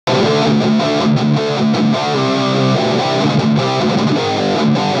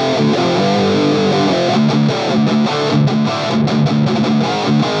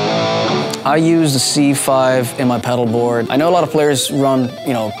I use the C5 in my pedal board. I know a lot of players run,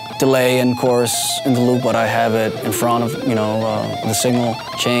 delay and chorus in the loop, but I have it in front of, the signal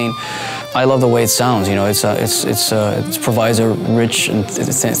chain. I love the way it sounds. It provides a rich and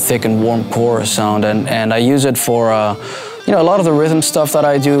thick and warm chorus sound, and I use it for, a lot of the rhythm stuff that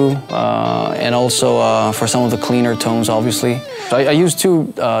I do, and also for some of the cleaner tones, obviously. I use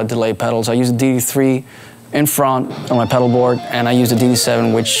two delay pedals. I use the DD3 in front on my pedal board, and I use the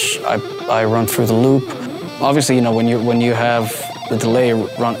DD7, which I run through the loop. Obviously, when you have the delay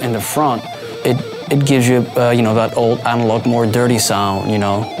run in the front, it gives you that old analog, more dirty sound,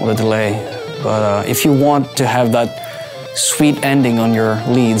 with the delay. But if you want to have that sweet ending on your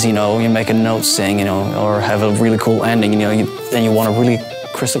leads, you make a note sing, or have a really cool ending, and you want a really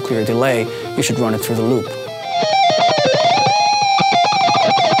crystal clear delay, you should run it through the loop.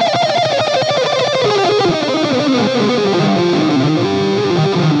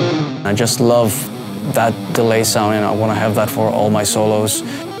 I just love that delay sound, and I want to have that for all my solos.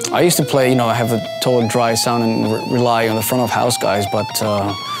 I used to play, I have a total dry sound and rely on the front of house guys, but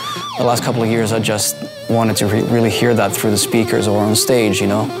the last couple of years I just wanted to really hear that through the speakers or on stage,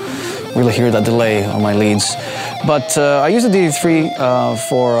 really hear that delay on my leads. But I use the DD3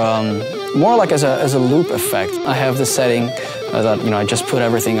 for more like as a loop effect. I have this setting that, I just put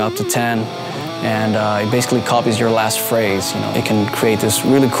everything up to 10, and it basically copies your last phrase. It can create this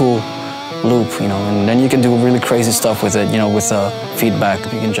really cool loop, and then you can do really crazy stuff with it, with feedback.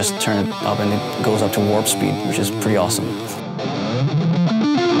 You can just turn it up and it goes up to warp speed, which is pretty awesome.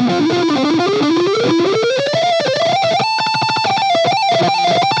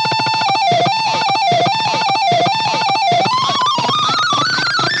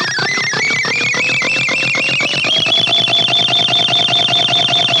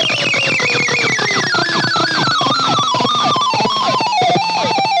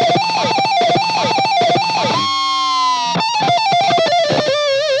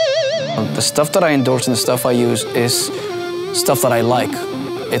 The stuff that I endorse and the stuff I use is stuff that I like.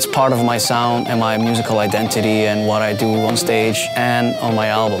 It's part of my sound and my musical identity and what I do on stage and on my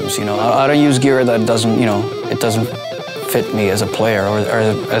albums. I don't use gear that doesn't, it doesn't fit me as a player or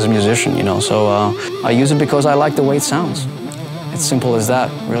as a musician. So I use it because I like the way it sounds. It's simple as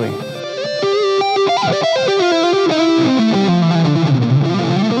that, really.